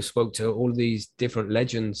 that we would have spoke to all these different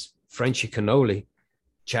legends, Frenchy Cannoli,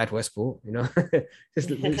 Chad Westport, you know,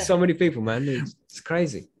 there's so many people, man. It's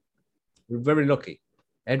crazy. We're very lucky.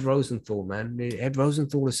 Ed Rosenthal, man. Ed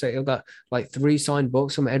Rosenthal has said he'll got like 3 signed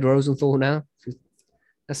books from Ed Rosenthal now.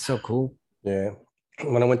 That's so cool. Yeah.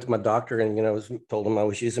 When I went to my doctor and, you know, told him I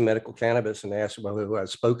was using medical cannabis, and they asked about who I'd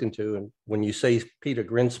spoken to. And when you say Peter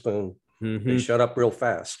Grinspoon, they shut up real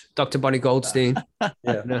fast. Dr. Bonnie Goldstein.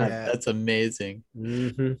 Yeah. That's amazing.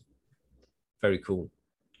 Very cool.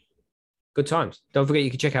 Good times. Don't forget, you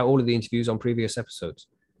can check out all of the interviews on previous episodes.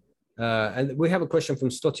 And we have a question from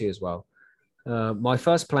Stutty as well. My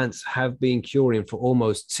first plants have been curing for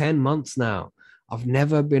almost 10 months now. I've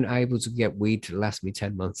never been able to get weed to last me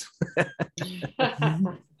 10 months.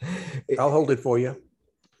 I'll hold it for you.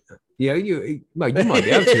 Yeah, well, you might be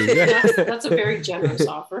able to. Yeah. That's a very generous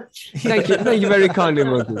offer. Thank you very kindly,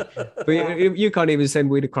 Monkey. But you can't even send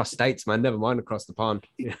weed across states, man. Never mind across the pond.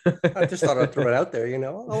 I just thought I'd throw it out there, you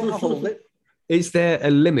know. I'll hold it. Is there a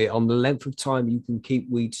limit on the length of time you can keep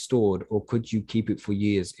weed stored, or could you keep it for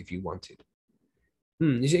years if you wanted?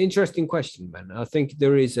 It's an interesting question, man. I think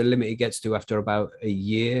there is a limit it gets to after about a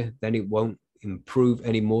year. Then it won't improve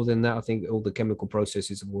any more than that. I think all the chemical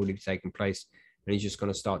processes have already taken place, and it's just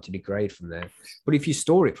going to start to degrade from there. But if you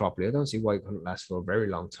store it properly, I don't see why it couldn't last for a very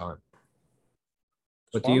long time.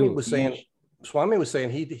 But Swami was saying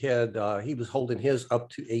he was holding his up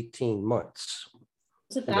to 18 months.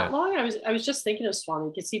 Is it that long? I was just thinking of Swami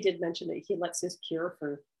because he did mention that he lets his cure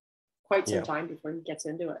for quite some time before he gets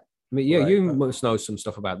into it. I mean, you must know some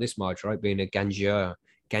stuff about this, Marge, right? Being a gangier.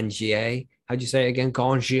 How'd you say it again?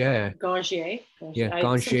 Gangier. Yeah,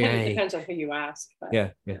 gangier. It depends on who you ask. But,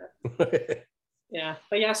 yeah. Yeah.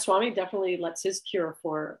 But yeah, Swami definitely lets his cure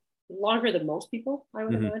for longer than most people, I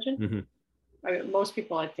would imagine. I mean, most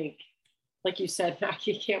people, I think, like you said, Mac,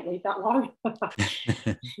 you can't wait that long.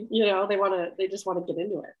 You know, they just want to get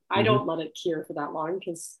into it. I don't let it cure for that long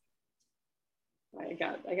because I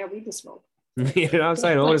got weed to smoke. You know what I'm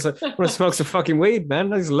saying? I want to smoke some fucking weed, man.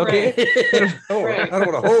 Let's look at it. I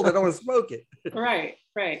don't want to hold it. I want to smoke it. Right.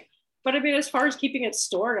 But I mean, as far as keeping it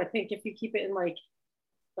stored, I think if you keep it in like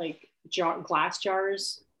glass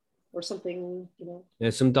jars or something, you know. Yeah,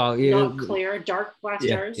 some dark, not clear, dark glass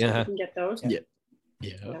jars. So you can get those.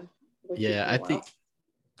 Yeah. I think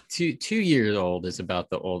 2 years old is about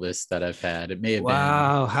the oldest that I've had. It may have been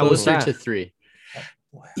how was closer that? to 3.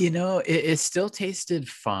 You know, it still tasted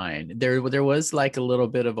fine. There was like a little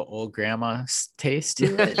bit of an old grandma taste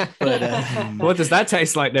to it. But what does that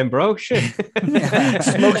taste like then, bro? Shit.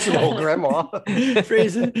 Smoke some old grandma.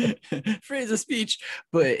 Phrase of speech.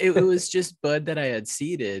 But it was just bud that I had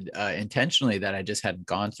seeded intentionally that I just hadn't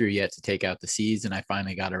gone through yet to take out the seeds. And I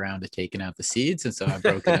finally got around to taking out the seeds. And so I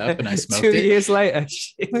broke it up and I smoked 2 years later.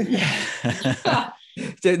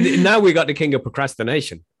 So now we got the king of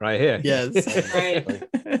procrastination right here. Yes. Right.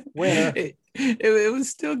 Winner. It was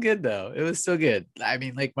still good though. It was still good. I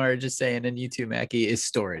mean, like Marge is saying, and you too, Mackie, is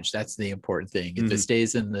storage. That's the important thing. If it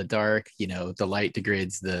stays in the dark, you know, the light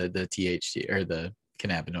degrades the THC or the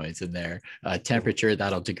cannabinoids in there. Temperature,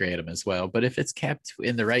 that'll degrade them as well. But if it's kept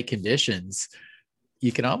in the right conditions,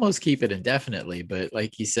 you can almost keep it indefinitely. But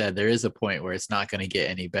like you said, there is a point where it's not going to get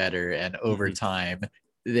any better. And over time,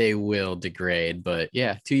 they will degrade. But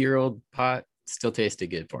yeah, 2-year-old pot still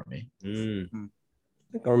tasted good for me.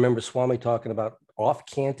 I remember Swami talking about off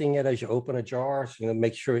canting it as you open a jar. So, you know,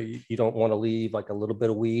 make sure you don't want to leave like a little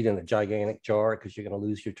bit of weed in a gigantic jar because you're going to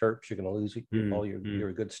lose your terps. You're going to lose all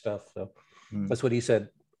your good stuff. So that's what he said.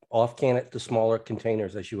 Off can it to smaller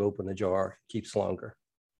containers as you open the jar. Keeps longer.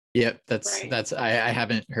 Yep, that's I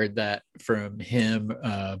haven't heard that from him,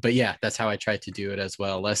 but yeah, that's how I try to do it as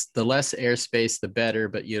well. The less airspace, the better,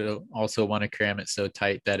 but you don't also want to cram it so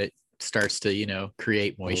tight that it starts to, you know,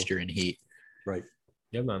 create moisture and heat. Right.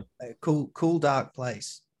 Yeah, man. A cool, dark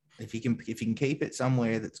place. If you can keep it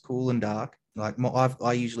somewhere that's cool and dark, like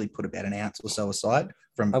I usually put about an ounce or so aside.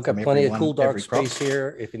 I've got plenty of cool dark space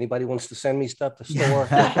here. If anybody wants to send me stuff to store,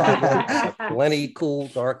 plenty cool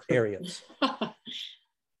dark areas.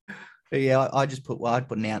 Yeah, I'd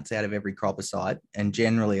put an ounce out of every crop aside, and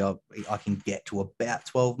generally I can get to about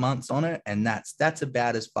 12 months on it, and that's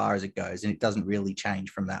about as far as it goes, and it doesn't really change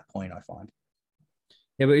from that point, I find.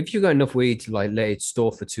 Yeah, but if you got enough weed to like let it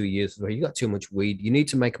store for 2 years, well, you got too much weed. You need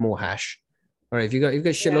to make more hash. All right, if you've got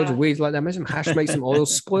shitloads of weeds like that, make some hash, make some oil,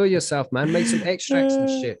 spoil yourself, man. Make some extracts and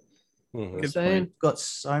shit. Good. Got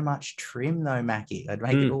so much trim though, Mackie. I'd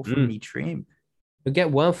make it all from me trim. But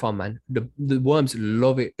get worm farm, man. The worms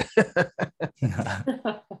love it.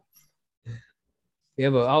 Yeah,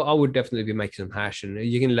 but I would definitely be making some hash, and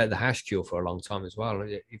you can let the hash cure for a long time as well.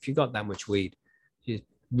 If you got that much weed, you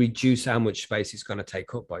reduce how much space it's going to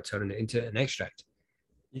take up by turning it into an extract.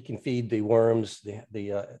 You can feed the worms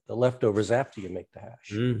the leftovers after you make the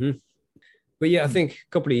hash. But yeah, I think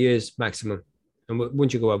a couple of years maximum, and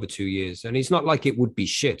once you go over 2 years, and it's not like it would be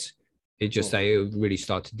shit. It just it would really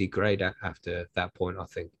start to degrade after that point, I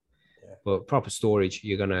think. Yeah. But proper storage,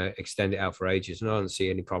 you're gonna extend it out for ages, and I don't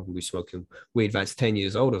see any problem with smoking weed that's 10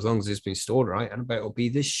 years old as long as it's been stored right. And I bet it'll be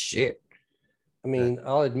this shit. I mean,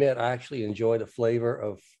 I'll admit I actually enjoy the flavor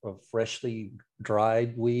of freshly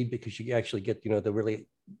dried weed because you actually get, you know, the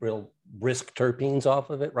real brisk terpenes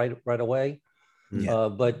off of it right away. Yeah.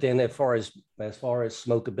 But then as far as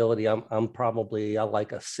smokability, I'm probably I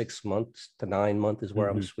like a 6 months to 9 month is where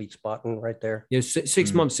I'm sweet spotting right there. Yeah,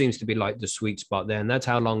 6 months seems to be like the sweet spot there, and that's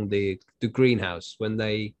how long the greenhouse when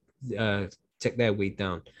they take their weed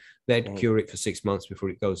down. They'd cure it for 6 months before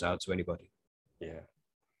it goes out to anybody. Yeah.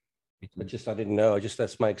 I didn't know.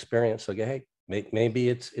 That's my experience. So, hey, maybe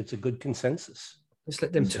it's a good consensus. Just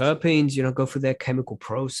let them terpenes, go through their chemical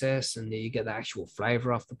process, and you get the actual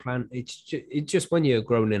flavor off the plant. It's just when you're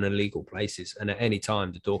growing in illegal places, and at any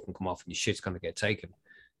time the door can come off and your shit's going to get taken.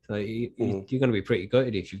 So you're going to be pretty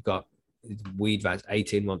gutted if you've got weed that's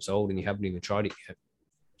 18 months old and you haven't even tried it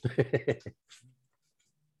yet.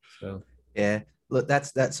 So yeah, look,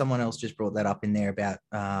 that's someone else just brought that up in there about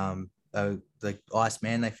the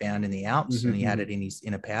Iceman they found in the Alps, and he had it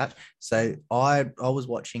in a pouch. So I was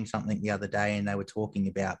watching something the other day, and they were talking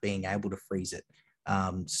about being able to freeze it.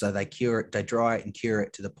 So they cure it, they dry it and cure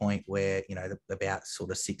it to the point where, about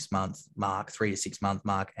sort of 6 month mark, 3 to 6 month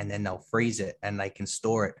mark, and then they'll freeze it and they can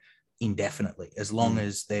store it indefinitely as long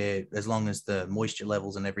as the moisture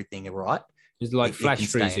levels and everything are right. It's like flash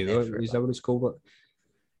freezing, is that what it's called?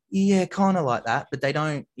 Yeah, kind of like that, but they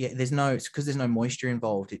don't. Yeah, there's no moisture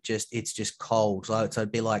involved. It's just cold. So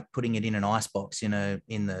it'd be like putting it in an ice box in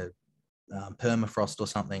the permafrost or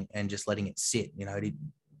something, and just letting it sit.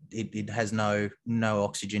 It has no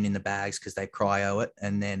oxygen in the bags because they cryo it,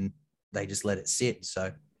 and then they just let it sit.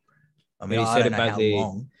 So I mean, I don't know how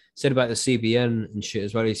long. Said about the CBN and shit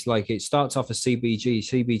as well. It's like it starts off as CBG.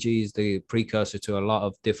 CBG is the precursor to a lot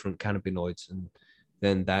of different cannabinoids, and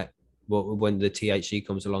then when the THC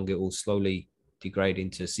comes along, it will slowly degrade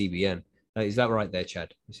into CBN. Is that right there,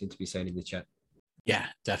 Chad? You seem to be saying in the chat. Yeah,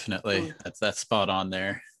 definitely. That's spot on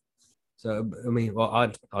there. So, I mean, well,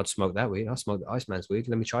 I'd smoke that weed. I smoke the Iceman's weed.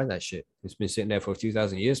 Let me try that shit. It's been sitting there for a few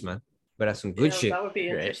thousand years, man. But that's some good shit. That would be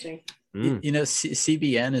interesting.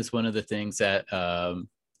 CBN is one of the things that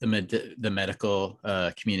the medical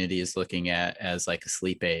community is looking at as like a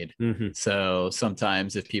sleep aid. So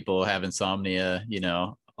sometimes if people have insomnia,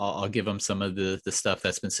 I'll give them some of the stuff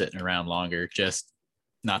that's been sitting around longer, just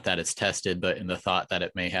not that it's tested, but in the thought that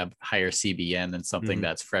it may have higher CBN than something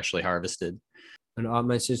that's freshly harvested. And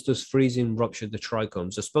Ahmed says, does freezing rupture the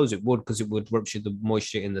trichomes? I suppose it would, because it would rupture the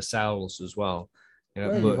moisture in the cells as well.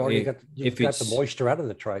 You've already got the moisture out of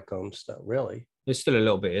the trichomes, stuff, really. There's still a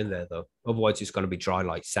little bit in there, though. Otherwise, it's going to be dry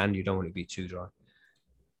like sand. You don't want it to be too dry.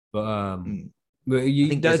 But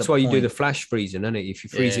that's why you do the flash freezing, isn't it? If you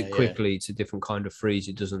freeze it quickly, it's a different kind of freeze.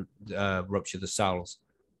 It doesn't rupture the cells.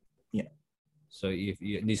 Yeah. So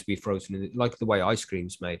it needs to be frozen, like the way ice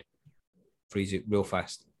cream's made. Freeze it real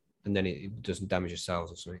fast, and then it doesn't damage the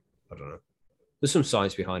cells or something. I don't know. There's some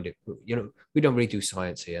science behind it. But, we don't really do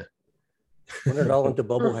science here. Put it all into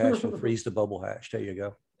bubble hash and freeze the bubble hash. There you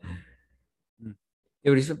go.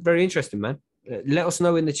 Yeah, but it's very interesting, man. Let us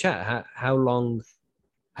know in the chat how long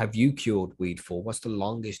have you cured weed for? What's the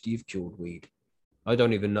longest you've cured weed? I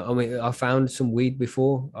don't even know. I mean, I found some weed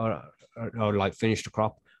before, or like finished a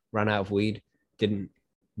crop, ran out of weed, didn't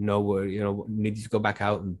know where, needed to go back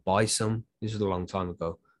out and buy some. This was a long time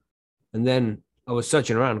ago. And then I was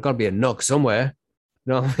searching around, got to be a nug somewhere.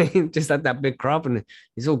 You know what I mean? Just had that big crop and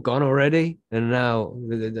it's all gone already. And now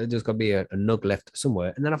there's just got to be a nug left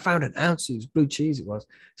somewhere. And then I found an ounce. It was blue cheese. I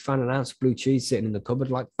found an ounce of blue cheese sitting in the cupboard.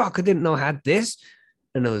 Like, fuck, I didn't know I had this.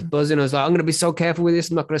 And I was buzzing. I was like, I'm going to be so careful with this.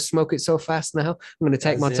 I'm not going to smoke it so fast now. I'm going to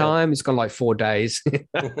take my time. It's gone like 4 days.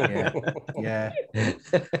 Yeah.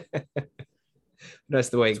 That's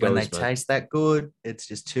the way it goes. When they taste that good, it's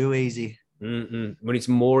just too easy. When it's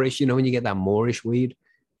Moorish, when you get that Moorish weed,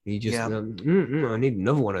 you just, I need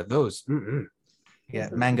another one of those. Yeah,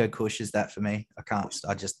 Mango Kush is that for me. I can't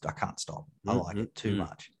stop. I like it too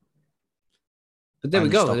much. But there we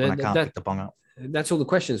go. I can't pick the bong up. That's all the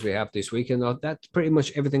questions we have this week, and that's pretty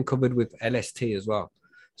much everything covered with LST as well.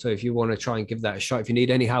 So if you want to try and give that a shot, if you need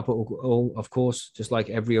any help at all, of course, just like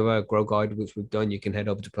every other grow guide which we've done, you can head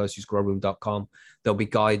over to percysgrowroom.com. There'll be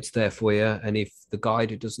guides there for you, and if the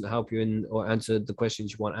guide doesn't help you or answer the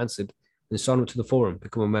questions you want answered, then sign up to the forum,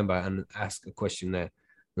 become a member, and ask a question there.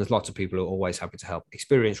 There's lots of people who are always happy to help,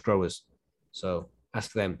 experienced growers. So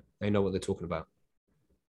ask them; they know what they're talking about.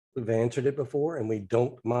 We've answered it before, and we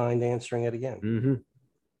don't mind answering it again.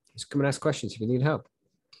 Just come and ask questions if you need help.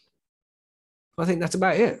 I think that's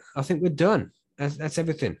about it. I think we're done. That's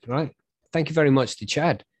everything, right? Thank you very much to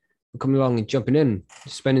Chad for coming along and jumping in,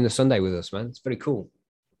 spending the Sunday with us, man. It's very cool.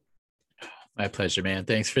 My pleasure, man.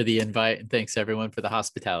 Thanks for the invite, and thanks everyone for the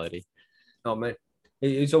hospitality. Oh, man.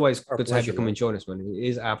 It's always good to have you come and join us, man. It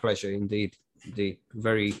is our pleasure, indeed.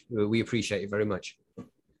 We appreciate it very much.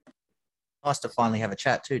 Nice to finally have a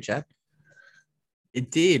chat too, Chad.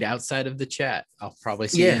 Indeed, outside of the chat. I'll probably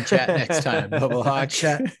see you in chat next time. Bubble Hawk.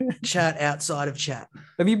 Chat outside of chat.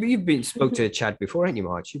 Have you spoke to Chad before, ain't you,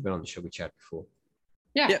 March? You've been on the show with Chad before.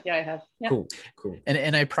 Yeah, Yep. yeah, I have. Yeah. Cool.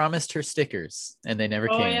 And I promised her stickers, and they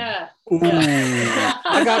never Oh came. yeah. Ooh,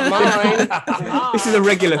 I got mine. This is a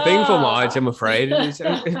regular thing for Marge, I'm afraid. I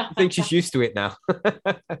think she's used to it now.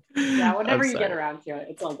 Yeah, whenever I'm you get sorry. around to it,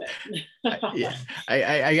 it's all good. Yeah,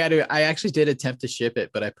 I got to. I actually did attempt to ship it,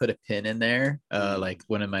 but I put a pin in there, like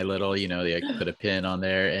one of my little, I put a pin on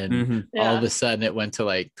there, and Mhm. all of Yeah. a sudden it went to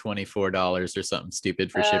like $24 or something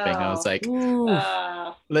stupid for shipping. I was Oh. like, Ooh.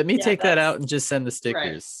 let me yeah, take that that's- out and just send the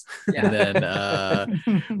stickers, Yeah. and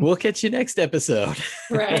then we'll catch you next episode.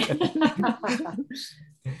 Right.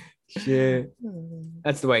 Shit.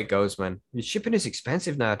 That's the way it goes, man. Shipping is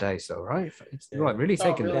expensive nowadays, though, right? It's Yeah. like really Oh,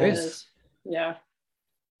 taking it the really piss. is. Yeah.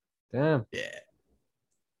 Damn. Yeah.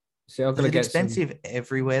 See, I'm Is gonna it get some- expensive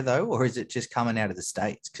everywhere though, or is it just coming out of the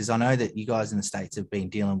States? Because I know that you guys in the States have been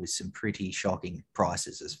dealing with some pretty shocking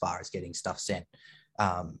prices as far as getting stuff sent,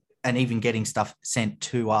 and even getting stuff sent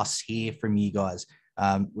to us here from you guys.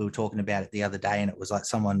 We were talking about it the other day, and it was like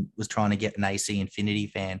someone was trying to get an AC Infinity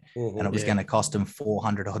fan, and it was Yeah. going to cost them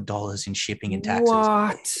 $400 in shipping and taxes.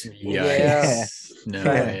 What? Yeah. No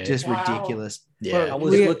Yeah, way. just Wow. ridiculous. Yeah. I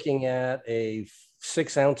was We- looking at a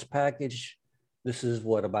 6-ounce package. This is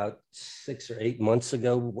what, about 6 or 8 months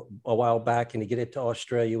ago, a while back, and to get it to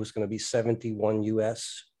Australia was going to be 71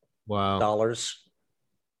 US Wow. dollars.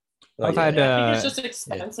 I've Like, had Yeah, I think it's just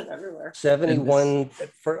expensive everywhere. 71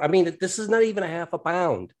 for, I mean, this is not even a half a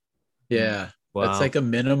pound. Yeah. Wow. That's like a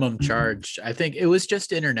minimum charge. I think it was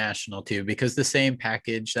just international too, because the same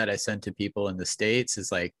package that I sent to people in the States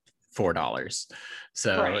is like $4.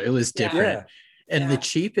 So Right. it was Yeah. different. Yeah. And Yeah.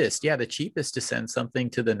 the cheapest to send something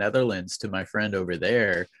to the Netherlands to my friend over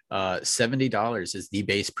there, $70 is the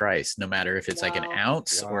base price, no matter if it's like an Wow.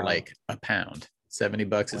 ounce or Wow. like a pound.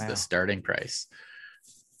 $70 is Wow. the starting price.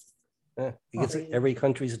 Yeah, because Crazy. every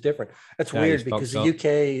country is different. That's Yeah, weird it's because the fucked up.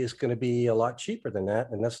 UK is going to be a lot cheaper than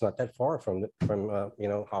that, and that's not that far from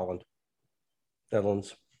Holland,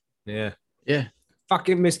 Netherlands. Yeah. Yeah.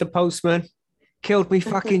 Fucking Mr. Postman killed me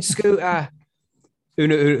fucking scooter.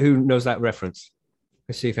 Who knows that reference?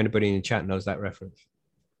 Let's see if anybody in the chat knows that reference.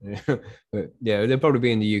 But yeah, they'll probably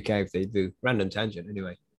be in the UK if they do. Random tangent,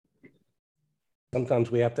 anyway.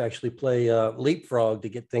 Sometimes we have to actually play leapfrog to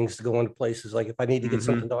get things to go into places. Like if I need to get Mhm.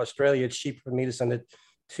 something to Australia, it's cheaper for me to send it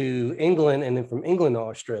to England, and then from England to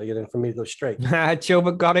Australia than for me to go straight.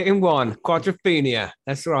 Chilbert got it in one. Quadrophenia.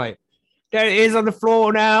 That's right. There it is on the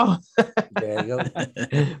floor now. There you go.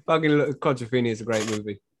 Fucking Quadrophenia is a great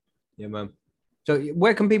movie. Yeah, man. So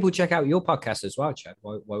where can people check out your podcast as well, Chad?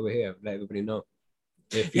 While we're here, let everybody know.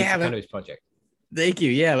 The Future Yeah, Cannabis Project. Thank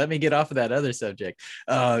you. Yeah, let me get off of that other subject.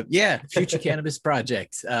 Future Cannabis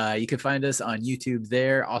Project. You can find us on YouTube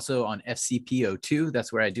there, also on FCPO2.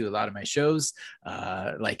 That's where I do a lot of my shows.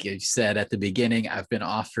 Like you said at the beginning, I've been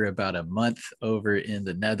off for about a month over in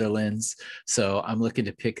the Netherlands. So I'm looking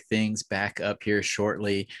to pick things back up here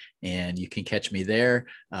shortly, and you can catch me there.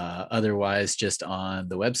 Otherwise, just on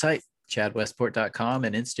the website, chadwestport.com,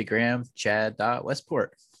 and Instagram,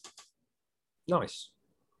 chad.westport. Nice.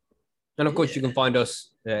 And of course, you can find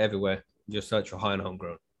us everywhere. Just search for High and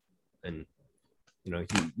Homegrown, and you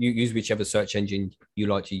use whichever search engine you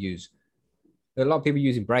like to use. There are a lot of people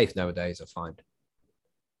using Brave nowadays, I find.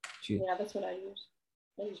 Yeah, that's what I use.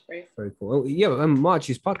 I use Brave. Very cool. Oh, yeah, and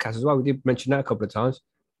March's podcast as well. We did mention that a couple of times.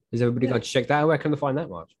 Is everybody Yeah. going to check that out? Where can they find that,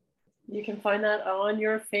 March? You can find that on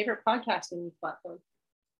your favorite podcasting platform.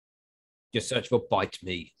 Just search for Bite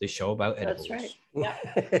Me, the show about edibles. That's right. Yeah.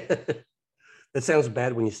 That sounds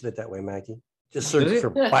bad when you said it that way, Maggie. Just Does search it? for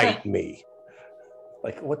 "bite me."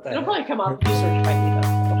 Like what the It'll heck? probably come up if you search by me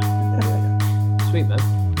though. Sweet, man.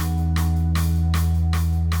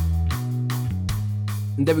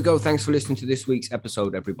 And there we go. Thanks for listening to this week's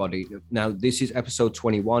episode, everybody. Now, this is episode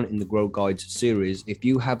 21 in the Grow Guides series. If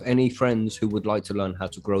you have any friends who would like to learn how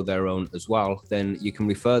to grow their own as well, then you can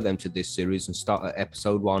refer them to this series and start at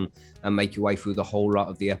episode 1 and make your way through the whole lot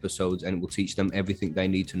of the episodes, and it will teach them everything they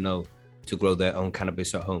need to know to grow their own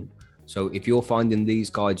cannabis at home. So if you're finding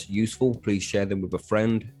these guides useful, please share them with a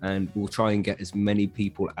friend, and we'll try and get as many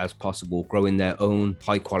people as possible growing their own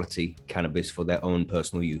high quality cannabis for their own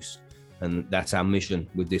personal use. And that's our mission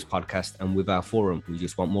with this podcast and with our forum. We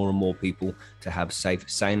just want more and more people to have safe,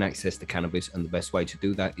 sane access to cannabis. And the best way to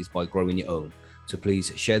do that is by growing your own. So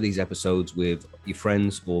please share these episodes with your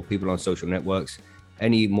friends or people on social networks.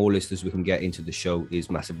 Any more listeners we can get into the show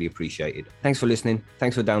is massively appreciated. Thanks for listening.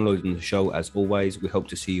 Thanks for downloading the show. As always, we hope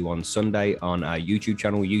to see you on Sunday on our YouTube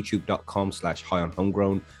channel,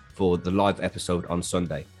 youtube.com/high-on-homegrown for the live episode on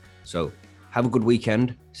Sunday. So have a good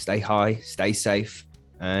weekend. Stay high, stay safe,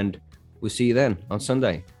 and we'll see you then on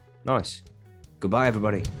Sunday. Nice. Goodbye,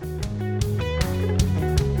 everybody.